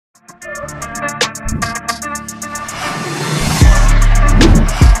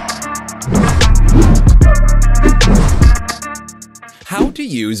to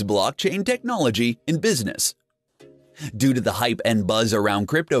use blockchain technology in business. Due to the hype and buzz around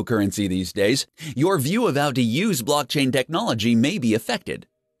cryptocurrency these days, your view of how to use blockchain technology may be affected.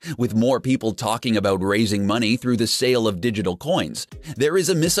 With more people talking about raising money through the sale of digital coins, there is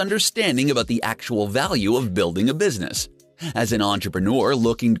a misunderstanding about the actual value of building a business. As an entrepreneur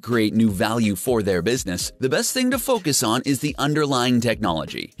looking to create new value for their business, the best thing to focus on is the underlying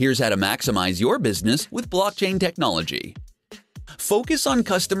technology. Here's how to maximize your business with blockchain technology. Focus on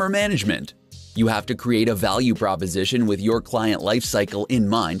customer management. You have to create a value proposition with your client lifecycle in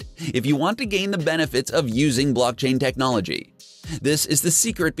mind if you want to gain the benefits of using blockchain technology. This is the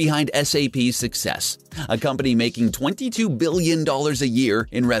secret behind SAP's success, a company making $22 billion a year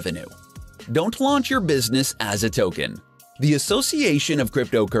in revenue. Don't launch your business as a token. The association of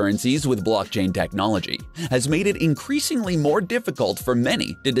cryptocurrencies with blockchain technology has made it increasingly more difficult for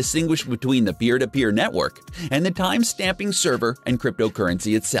many to distinguish between the peer-to-peer network and the time-stamping server and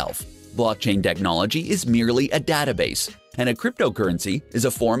cryptocurrency itself. Blockchain technology is merely a database, and a cryptocurrency is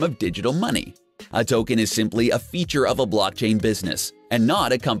a form of digital money. A token is simply a feature of a blockchain business, and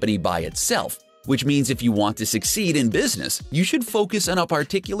not a company by itself, which means if you want to succeed in business, you should focus on a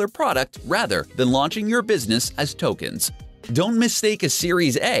particular product rather than launching your business as tokens. Don't mistake a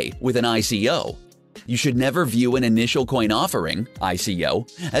Series A with an ICO. You should never view an initial coin offering, ICO,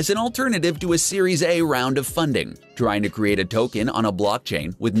 as an alternative to a Series A round of funding. Trying to create a token on a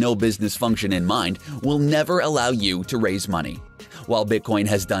blockchain with no business function in mind will never allow you to raise money. While Bitcoin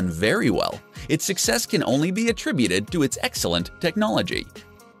has done very well, its success can only be attributed to its excellent technology.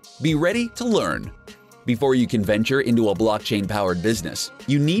 Be ready to learn. Before you can venture into a blockchain-powered business,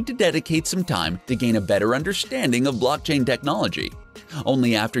 you need to dedicate some time to gain a better understanding of blockchain technology.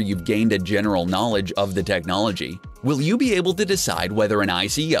 Only after you've gained a general knowledge of the technology will you be able to decide whether an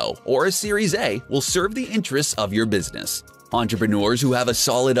ICO or a Series A will serve the interests of your business. Entrepreneurs who have a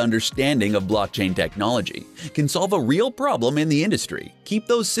solid understanding of blockchain technology can solve a real problem in the industry. Keep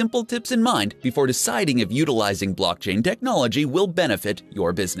those simple tips in mind before deciding if utilizing blockchain technology will benefit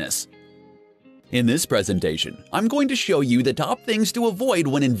your business. In this presentation, I'm going to show you the top things to avoid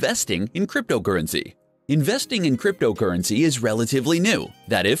when investing in cryptocurrency. Investing in cryptocurrency is relatively new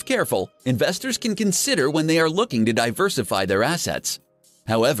that, if careful, investors can consider when they are looking to diversify their assets.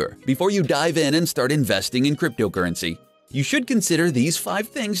 However, before you dive in and start investing in cryptocurrency, you should consider these 5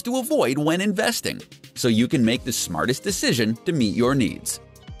 things to avoid when investing, so you can make the smartest decision to meet your needs.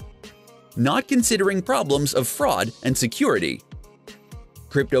 Not considering problems of fraud and security.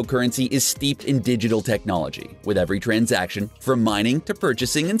 Cryptocurrency is steeped in digital technology, with every transaction, from mining to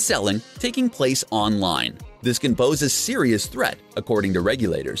purchasing and selling, taking place online. This can pose a serious threat, according to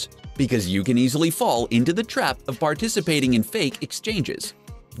regulators, because you can easily fall into the trap of participating in fake exchanges.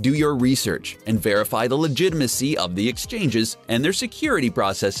 Do your research and verify the legitimacy of the exchanges and their security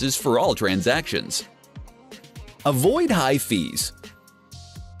processes for all transactions. Avoid high fees.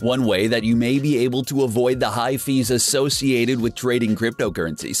 One way that you may be able to avoid the high fees associated with trading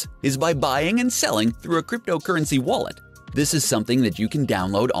cryptocurrencies is by buying and selling through a cryptocurrency wallet. This is something that you can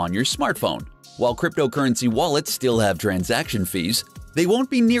download on your smartphone. While cryptocurrency wallets still have transaction fees, they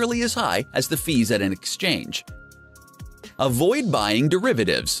won't be nearly as high as the fees at an exchange. Avoid buying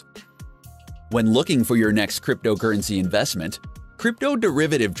derivatives. When looking for your next cryptocurrency investment, crypto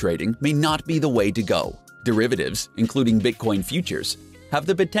derivative trading may not be the way to go. Derivatives, including Bitcoin futures, have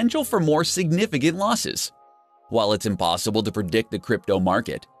the potential for more significant losses. While it's impossible to predict the crypto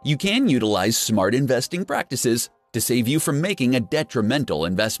market, you can utilize smart investing practices to save you from making a detrimental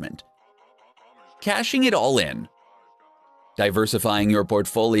investment. Cashing it all in. Diversifying your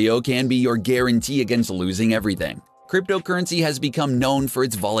portfolio can be your guarantee against losing everything. Cryptocurrency has become known for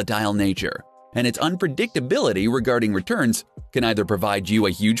its volatile nature, and its unpredictability regarding returns can either provide you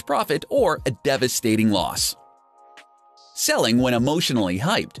a huge profit or a devastating loss. Selling when emotionally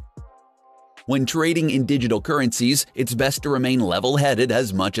hyped. When trading in digital currencies, it's best to remain level-headed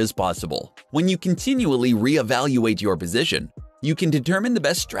as much as possible. When you continually reevaluate your position, you can determine the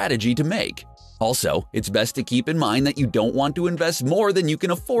best strategy to make. Also, it's best to keep in mind that you don't want to invest more than you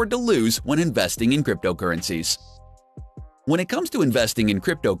can afford to lose when investing in cryptocurrencies. When it comes to investing in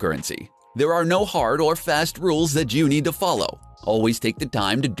cryptocurrency, there are no hard or fast rules that you need to follow. Always take the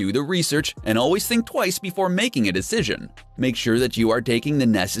time to do the research and always think twice before making a decision. Make sure that you are taking the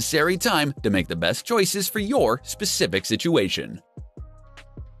necessary time to make the best choices for your specific situation.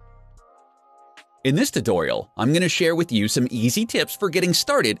 In this tutorial, I'm going to share with you some easy tips for getting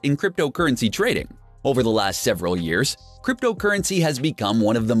started in cryptocurrency trading. Over the last several years, cryptocurrency has become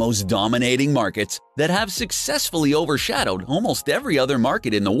one of the most dominating markets that have successfully overshadowed almost every other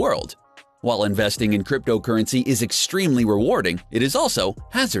market in the world. While investing in cryptocurrency is extremely rewarding, it is also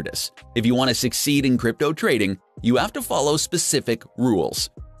hazardous. If you want to succeed in crypto trading, you have to follow specific rules.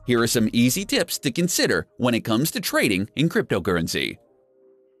 Here are some easy tips to consider when it comes to trading in cryptocurrency.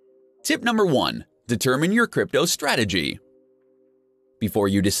 Tip number 1. Determine your crypto strategy. Before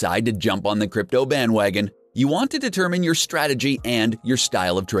you decide to jump on the crypto bandwagon, you want to determine your strategy and your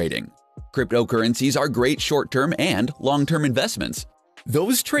style of trading. Cryptocurrencies are great short-term and long-term investments.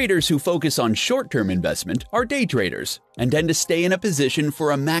 Those traders who focus on short-term investment are day traders and tend to stay in a position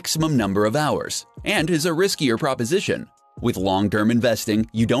for a maximum number of hours, and is a riskier proposition. With long-term investing,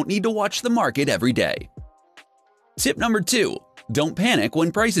 you don't need to watch the market every day. Tip number 2. Don't panic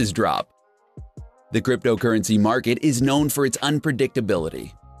when prices drop. The cryptocurrency market is known for its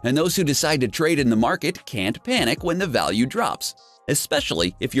unpredictability, and those who decide to trade in the market can't panic when the value drops,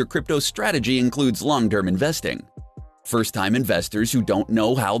 especially if your crypto strategy includes long-term investing. First-time investors who don't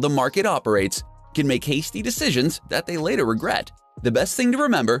know how the market operates can make hasty decisions that they later regret. The best thing to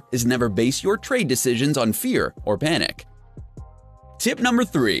remember is never base your trade decisions on fear or panic. Tip number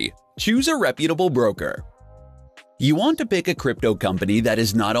 3. Choose a reputable broker. You want to pick a crypto company that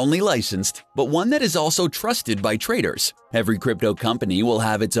is not only licensed, but one that is also trusted by traders. Every crypto company will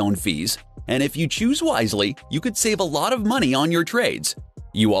have its own fees, and if you choose wisely, you could save a lot of money on your trades.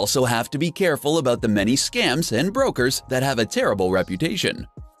 You also have to be careful about the many scams and brokers that have a terrible reputation.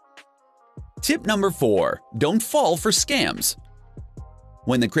 Tip number 4. Don't fall for scams.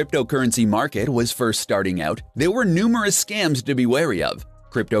 When the cryptocurrency market was first starting out, there were numerous scams to be wary of.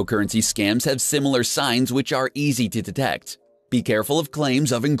 Cryptocurrency scams have similar signs which are easy to detect. Be careful of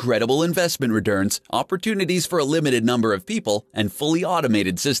claims of incredible investment returns, opportunities for a limited number of people, and fully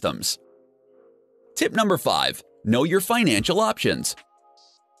automated systems. Tip number 5. Know your financial options.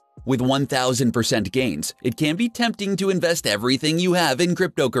 With 1,000% gains, it can be tempting to invest everything you have in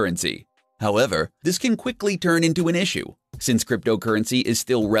cryptocurrency. However, this can quickly turn into an issue. Since cryptocurrency is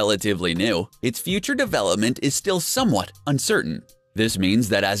still relatively new, its future development is still somewhat uncertain. This means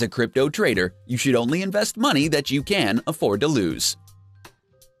that as a crypto trader, you should only invest money that you can afford to lose.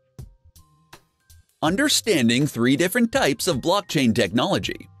 Understanding 3 different types of blockchain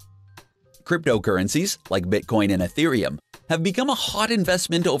technology. Cryptocurrencies, like Bitcoin and Ethereum, have become a hot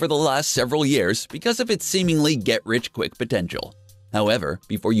investment over the last several years because of its seemingly get-rich-quick potential. However,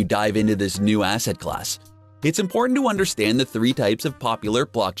 before you dive into this new asset class, it's important to understand the 3 types of popular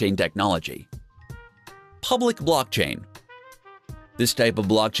blockchain technology. Public blockchain. This type of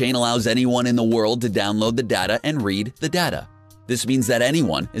blockchain allows anyone in the world to download the data and read the data. This means that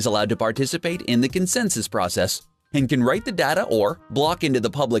anyone is allowed to participate in the consensus process and can write the data or block into the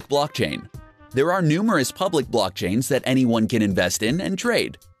public blockchain. There are numerous public blockchains that anyone can invest in and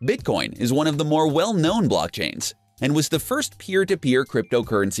trade. Bitcoin is one of the more well-known blockchains and was the first peer-to-peer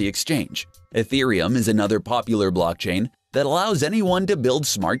cryptocurrency exchange. Ethereum is another popular blockchain that allows anyone to build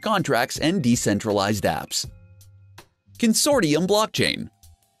smart contracts and decentralized apps. Consortium blockchain.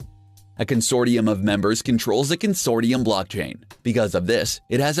 A consortium of members controls a consortium blockchain. Because of this,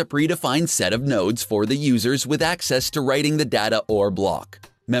 it has a predefined set of nodes for the users with access to writing the data or block.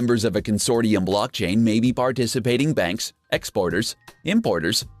 Members of a consortium blockchain may be participating banks, exporters,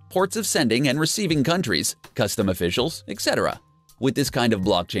 importers, ports of sending and receiving countries, custom officials, etc. With this kind of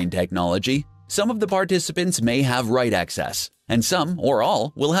blockchain technology, some of the participants may have write access, and some or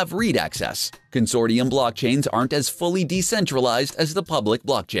all will have read access. Consortium blockchains aren't as fully decentralized as the public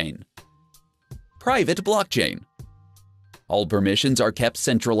blockchain. Private blockchain. All permissions are kept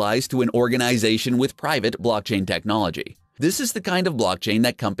centralized to an organization with private blockchain technology. This is the kind of blockchain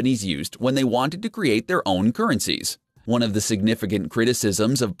that companies used when they wanted to create their own currencies. One of the significant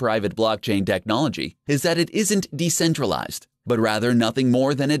criticisms of private blockchain technology is that it isn't decentralized, but rather nothing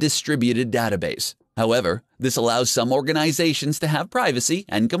more than a distributed database. However, this allows some organizations to have privacy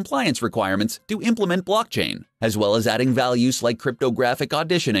and compliance requirements to implement blockchain, as well as adding values like cryptographic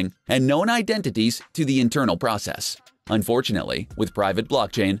auditioning and known identities to the internal process. Unfortunately, with private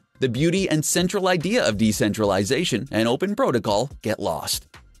blockchain, the beauty and central idea of decentralization and open protocol get lost.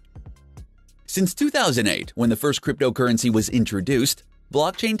 Since 2008, when the first cryptocurrency was introduced,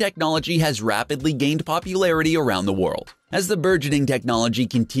 blockchain technology has rapidly gained popularity around the world. As the burgeoning technology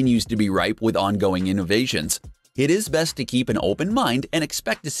continues to be ripe with ongoing innovations, it is best to keep an open mind and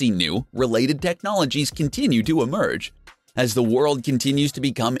expect to see new, related technologies continue to emerge. As the world continues to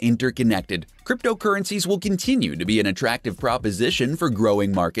become interconnected, cryptocurrencies will continue to be an attractive proposition for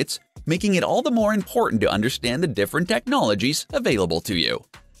growing markets, making it all the more important to understand the different technologies available to you.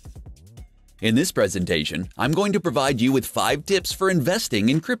 In this presentation, I'm going to provide you with 5 tips for investing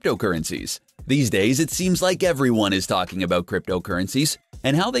in cryptocurrencies. These days, it seems like everyone is talking about cryptocurrencies,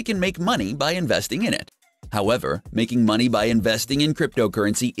 and how they can make money by investing in it. However, making money by investing in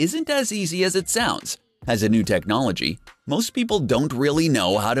cryptocurrency isn't as easy as it sounds. As a new technology, most people don't really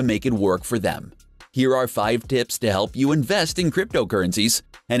know how to make it work for them. Here are 5 tips to help you invest in cryptocurrencies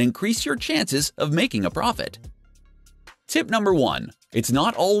and increase your chances of making a profit. Tip number 1. It's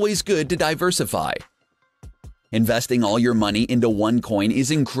not always good to diversify. Investing all your money into one coin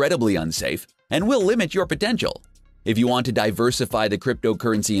is incredibly unsafe and will limit your potential. If you want to diversify the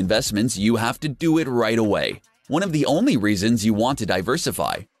cryptocurrency investments, you have to do it right away. One of the only reasons you want to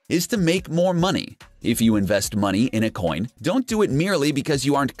diversify is to make more money. If you invest money in a coin, don't do it merely because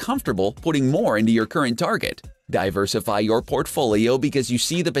you aren't comfortable putting more into your current target. Diversify your portfolio because you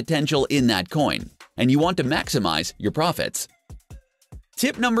see the potential in that coin, and you want to maximize your profits.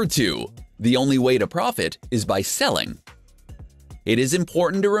 Tip number 2. The only way to profit is by selling. It is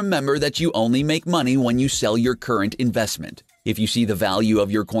important to remember that you only make money when you sell your current investment. If you see the value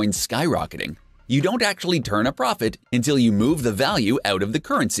of your coin skyrocketing, you don't actually turn a profit until you move the value out of the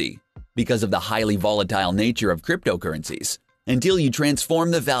currency. Because of the highly volatile nature of cryptocurrencies, until you transform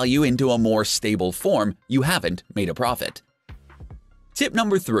the value into a more stable form, you haven't made a profit. Tip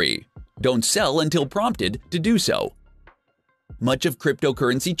number 3. Don't sell until prompted to do so. Much of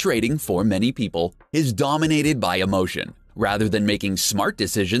cryptocurrency trading for many people is dominated by emotion. Rather than making smart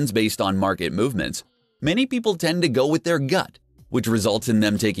decisions based on market movements, many people tend to go with their gut, which results in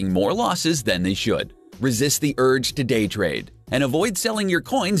them taking more losses than they should. Resist the urge to day trade and avoid selling your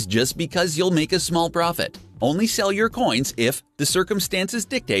coins just because you'll make a small profit. Only sell your coins if the circumstances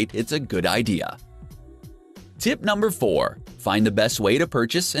dictate it's a good idea. Tip number 4. Find the best way to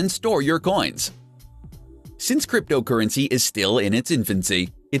purchase and store your coins. Since cryptocurrency is still in its infancy,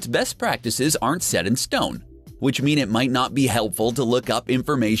 its best practices aren't set in stone, which mean it might not be helpful to look up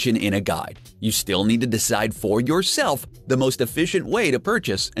information in a guide. You still need to decide for yourself the most efficient way to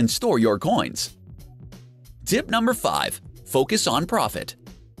purchase and store your coins. Tip number 5. Focus on profit.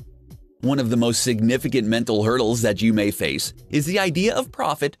 One of the most significant mental hurdles that you may face is the idea of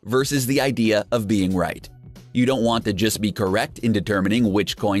profit versus the idea of being right. You don't want to just be correct in determining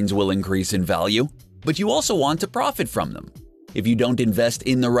which coins will increase in value, but you also want to profit from them. If you don't invest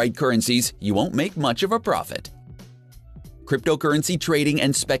in the right currencies, you won't make much of a profit. Cryptocurrency trading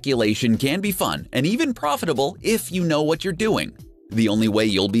and speculation can be fun and even profitable if you know what you're doing. The only way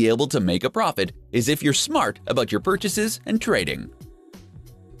you'll be able to make a profit is if you're smart about your purchases and trading.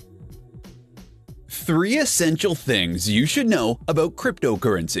 3 essential things you should know about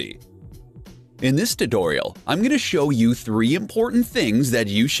cryptocurrency. In this tutorial, I'm going to show you 3 important things that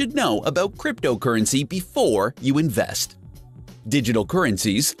you should know about cryptocurrency before you invest. Digital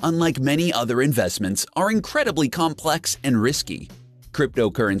currencies, unlike many other investments, are incredibly complex and risky.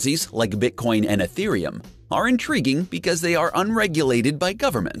 Cryptocurrencies like Bitcoin and Ethereum are intriguing because they are unregulated by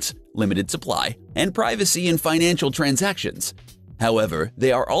governments, limited supply, and privacy in financial transactions. However,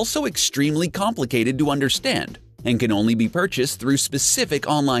 they are also extremely complicated to understand and can only be purchased through specific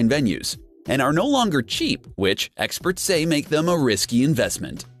online venues, and are no longer cheap, which experts say make them a risky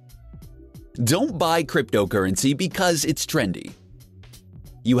investment. Don't buy cryptocurrency because it's trendy.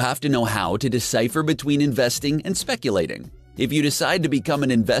 You have to know how to decipher between investing and speculating. If you decide to become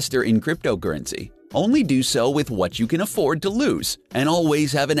an investor in cryptocurrency, only do so with what you can afford to lose and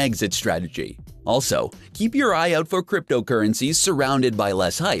always have an exit strategy. Also, keep your eye out for cryptocurrencies surrounded by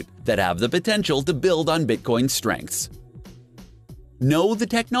less hype that have the potential to build on Bitcoin's strengths. Know the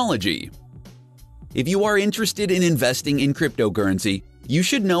technology. If you are interested in investing in cryptocurrency, you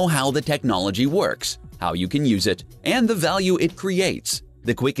should know how the technology works, how you can use it, and the value it creates.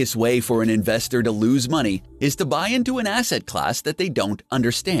 The quickest way for an investor to lose money is to buy into an asset class that they don't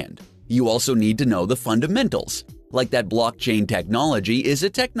understand. You also need to know the fundamentals, like that blockchain technology is a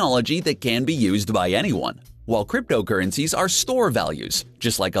technology that can be used by anyone, while cryptocurrencies are store values,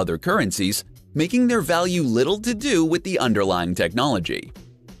 just like other currencies, making their value little to do with the underlying technology.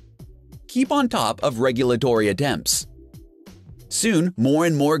 Keep on top of regulatory attempts. Soon, more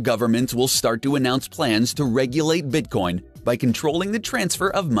and more governments will start to announce plans to regulate Bitcoin by controlling the transfer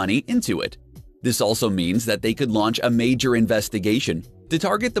of money into it. This also means that they could launch a major investigation to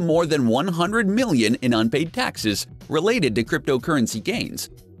target the more than 100 million in unpaid taxes related to cryptocurrency gains.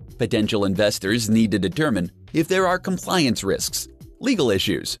 Potential investors need to determine if there are compliance risks, legal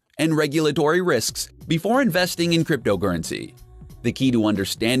issues, and regulatory risks before investing in cryptocurrency. The key to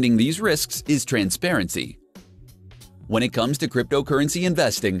understanding these risks is transparency. When it comes to cryptocurrency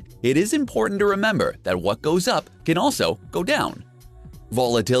investing, it is important to remember that what goes up can also go down.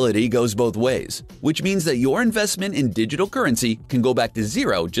 Volatility goes both ways, which means that your investment in digital currency can go back to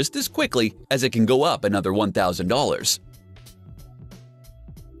zero just as quickly as it can go up another $1,000.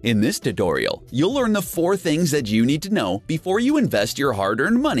 In this tutorial, you'll learn the 4 things that you need to know before you invest your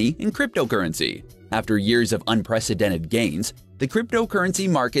hard-earned money in cryptocurrency. After years of unprecedented gains, the cryptocurrency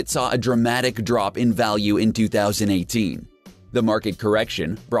market saw a dramatic drop in value in 2018. The market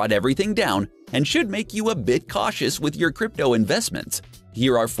correction brought everything down and should make you a bit cautious with your crypto investments.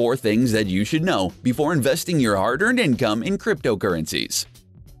 Here are 4 things that you should know before investing your hard-earned income in cryptocurrencies.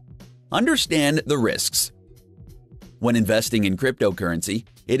 Understand the risks. When investing in cryptocurrency,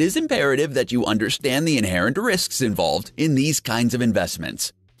 it is imperative that you understand the inherent risks involved in these kinds of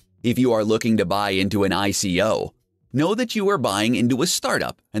investments. If you are looking to buy into an ICO, know that you are buying into a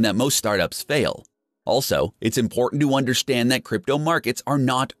startup and that most startups fail. Also, it's important to understand that crypto markets are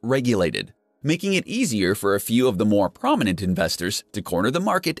not regulated, making it easier for a few of the more prominent investors to corner the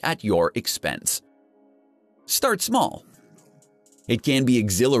market at your expense. Start small. It can be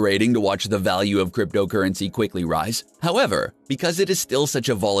exhilarating to watch the value of cryptocurrency quickly rise. However, because it is still such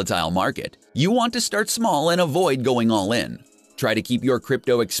a volatile market, you want to start small and avoid going all in. Try to keep your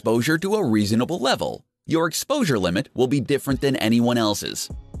crypto exposure to a reasonable level. Your exposure limit will be different than anyone else's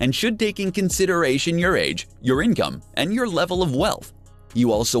and should take in consideration your age, your income, and your level of wealth.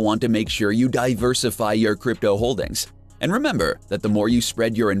 You also want to make sure you diversify your crypto holdings. And remember that the more you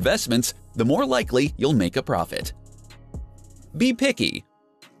spread your investments, the more likely you'll make a profit. Be picky.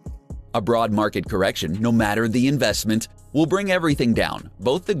 A broad market correction, no matter the investment, will bring everything down,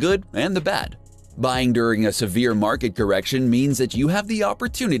 both the good and the bad. Buying during a severe market correction means that you have the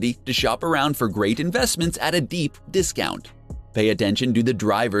opportunity to shop around for great investments at a deep discount. Pay attention to the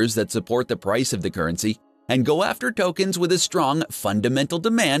drivers that support the price of the currency and go after tokens with a strong fundamental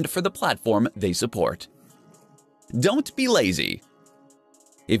demand for the platform they support. Don't be lazy.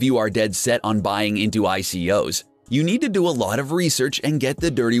 If you are dead set on buying into ICOs, you need to do a lot of research and get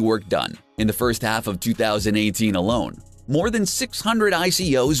the dirty work done. In the first half of 2018 alone, more than 600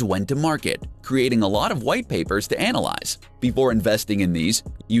 ICOs went to market, creating a lot of white papers to analyze. Before investing in these,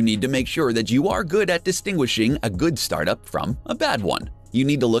 you need to make sure that you are good at distinguishing a good startup from a bad one. You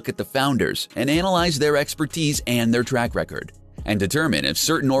need to look at the founders and analyze their expertise and their track record, and determine if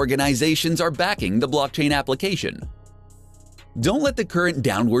certain organizations are backing the blockchain application. Don't let the current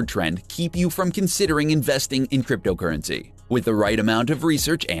downward trend keep you from considering investing in cryptocurrency. With the right amount of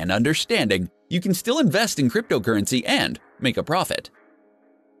research and understanding, you can still invest in cryptocurrency and make a profit.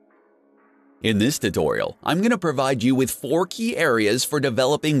 In this tutorial, I'm going to provide you with 4 key areas for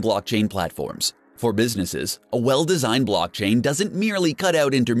developing blockchain platforms. For businesses, a well-designed blockchain doesn't merely cut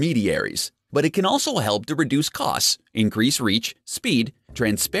out intermediaries, but it can also help to reduce costs, increase reach, speed,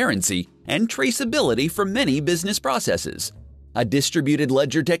 transparency, and traceability for many business processes. A distributed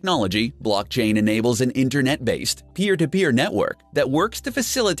ledger technology, blockchain enables an internet-based, peer-to-peer network that works to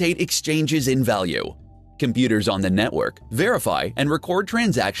facilitate exchanges in value. Computers on the network verify and record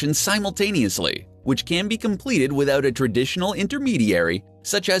transactions simultaneously, which can be completed without a traditional intermediary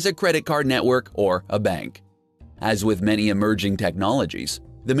such as a credit card network or a bank. As with many emerging technologies,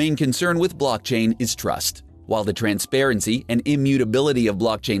 the main concern with blockchain is trust. While the transparency and immutability of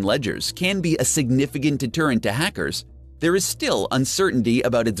blockchain ledgers can be a significant deterrent to hackers, there is still uncertainty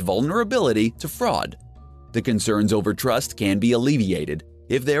about its vulnerability to fraud. The concerns over trust can be alleviated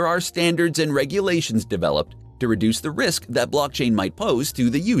if there are standards and regulations developed to reduce the risk that blockchain might pose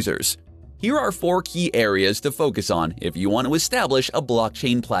to the users. Here are 4 key areas to focus on if you want to establish a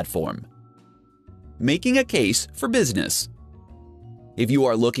blockchain platform. Making a case for business. If you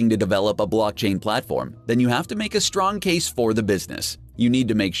are looking to develop a blockchain platform, then you have to make a strong case for the business. You need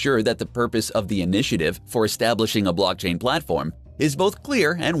to make sure that the purpose of the initiative for establishing a blockchain platform is both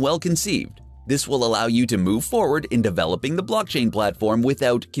clear and well conceived. This will allow you to move forward in developing the blockchain platform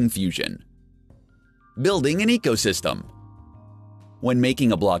without confusion. Building an ecosystem. When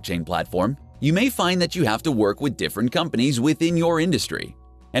making a blockchain platform, you may find that you have to work with different companies within your industry,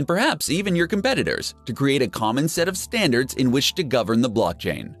 and perhaps even your competitors, to create a common set of standards in which to govern the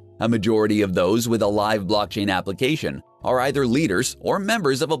blockchain. A majority of those with a live blockchain application are either leaders or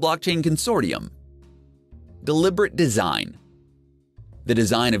members of a blockchain consortium. Deliberate design. The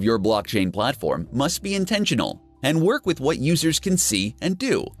design of your blockchain platform must be intentional and work with what users can see and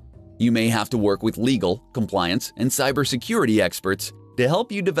do. You may have to work with legal, compliance, and cybersecurity experts to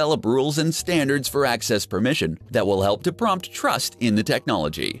help you develop rules and standards for access permission that will help to prompt trust in the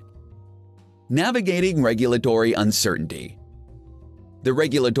technology. Navigating regulatory uncertainty. The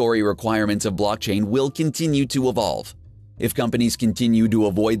regulatory requirements of blockchain will continue to evolve. If companies continue to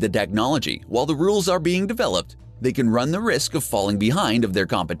avoid the technology while the rules are being developed, they can run the risk of falling behind of their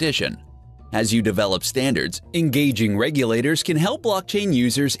competition. As you develop standards, engaging regulators can help blockchain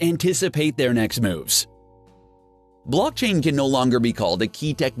users anticipate their next moves. Blockchain can no longer be called a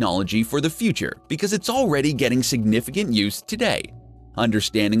key technology for the future because it's already getting significant use today.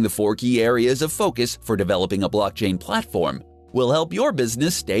 Understanding the 4 key areas of focus for developing a blockchain platform will help your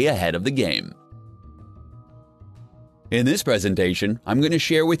business stay ahead of the game. In this presentation, I'm going to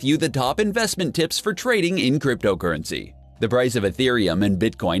share with you the top investment tips for trading in cryptocurrency. The price of Ethereum and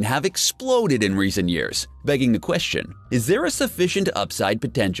Bitcoin have exploded in recent years, begging the question, is there a sufficient upside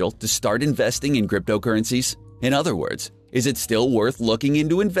potential to start investing in cryptocurrencies? In other words, is it still worth looking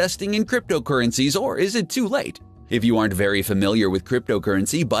into investing in cryptocurrencies, or is it too late? If you aren't very familiar with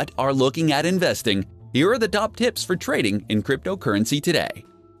cryptocurrency but are looking at investing, here are the top tips for trading in cryptocurrency today.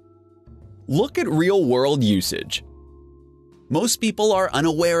 Look at real-world usage. Most people are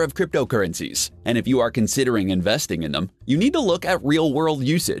unaware of cryptocurrencies, and if you are considering investing in them, you need to look at real-world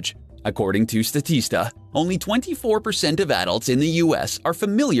usage. According to Statista, only 24% of adults in the US are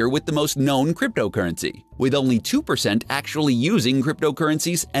familiar with the most known cryptocurrency, with only 2% actually using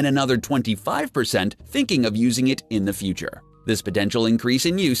cryptocurrencies and another 25% thinking of using it in the future. This potential increase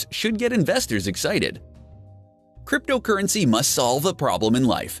in use should get investors excited. Cryptocurrency must solve a problem in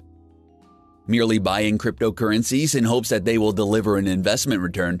life. Merely buying cryptocurrencies in hopes that they will deliver an investment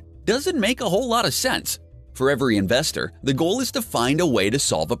return doesn't make a whole lot of sense. For every investor, the goal is to find a way to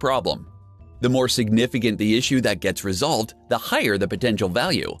solve a problem. The more significant the issue that gets resolved, the higher the potential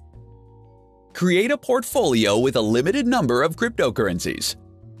value. Create a portfolio with a limited number of cryptocurrencies.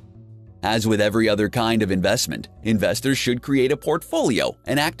 As with every other kind of investment, investors should create a portfolio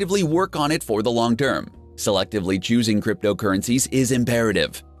and actively work on it for the long term. Selectively choosing cryptocurrencies is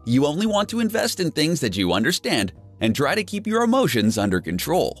imperative. You only want to invest in things that you understand and try to keep your emotions under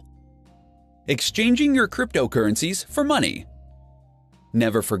control. Exchanging your cryptocurrencies for money.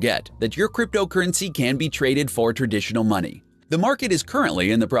 Never forget that your cryptocurrency can be traded for traditional money. The market is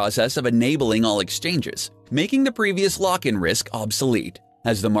currently in the process of enabling all exchanges, making the previous lock-in risk obsolete.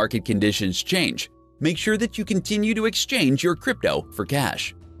 As the market conditions change, make sure that you continue to exchange your crypto for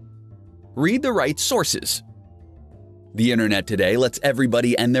cash. Read the right sources. The internet today lets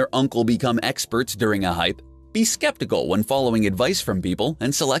everybody and their uncle become experts during a hype. Be skeptical when following advice from people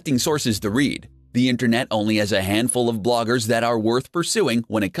and selecting sources to read. The internet only has a handful of bloggers that are worth pursuing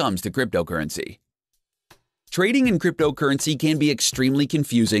when it comes to cryptocurrency. Trading in cryptocurrency can be extremely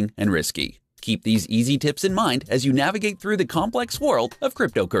confusing and risky. Keep these easy tips in mind as you navigate through the complex world of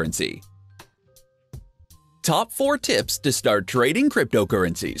cryptocurrency. Top 4 tips to start trading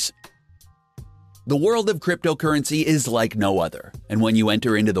cryptocurrencies. The world of cryptocurrency is like no other, and when you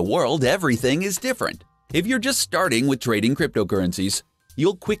enter into the world, everything is different. If you're just starting with trading cryptocurrencies,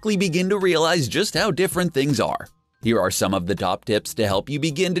 you'll quickly begin to realize just how different things are. Here are some of the top tips to help you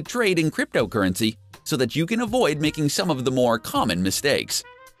begin to trade in cryptocurrency so that you can avoid making some of the more common mistakes.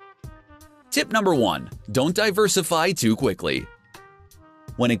 Tip number 1. Don't diversify too quickly.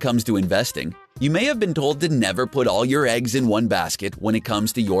 When it comes to investing, you may have been told to never put all your eggs in one basket when it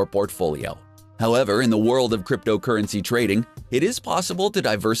comes to your portfolio. However, in the world of cryptocurrency trading, it is possible to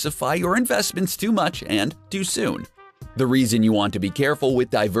diversify your investments too much and too soon. The reason you want to be careful with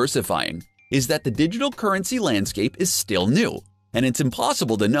diversifying is that the digital currency landscape is still new, and it's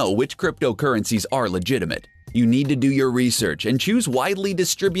impossible to know which cryptocurrencies are legitimate. You need to do your research and choose widely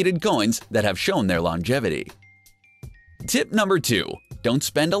distributed coins that have shown their longevity. Tip number 2. Don't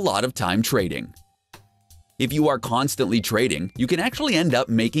spend a lot of time trading. If you are constantly trading, you can actually end up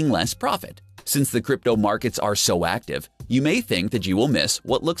making less profit. Since the crypto markets are so active, you may think that you will miss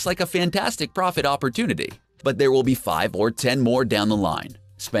what looks like a fantastic profit opportunity, but there will be 5 or 10 more down the line.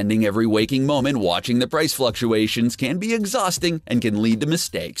 Spending every waking moment watching the price fluctuations can be exhausting and can lead to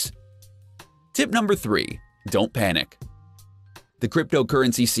mistakes. Tip number 3. Don't panic. The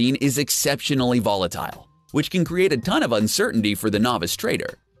cryptocurrency scene is exceptionally volatile, which can create a ton of uncertainty for the novice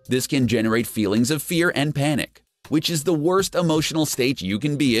trader. This can generate feelings of fear and panic, which is the worst emotional state you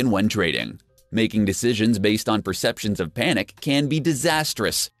can be in when trading. Making decisions based on perceptions of panic can be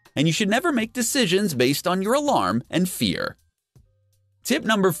disastrous, and you should never make decisions based on your alarm and fear. Tip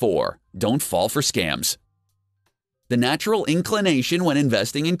number 4. Don't fall for scams. The natural inclination when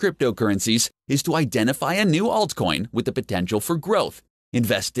investing in cryptocurrencies is to identify a new altcoin with the potential for growth,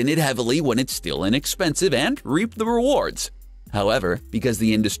 invest in it heavily when it's still inexpensive, and reap the rewards. However, because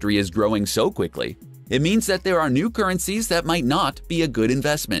the industry is growing so quickly, it means that there are new currencies that might not be a good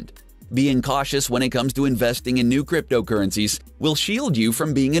investment. Being cautious when it comes to investing in new cryptocurrencies will shield you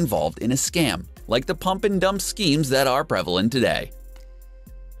from being involved in a scam, like the pump and dump schemes that are prevalent today.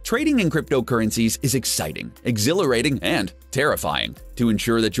 Trading in cryptocurrencies is exciting, exhilarating, and terrifying. To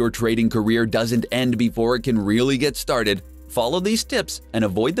ensure that your trading career doesn't end before it can really get started, follow these tips and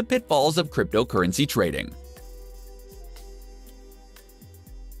avoid the pitfalls of cryptocurrency trading.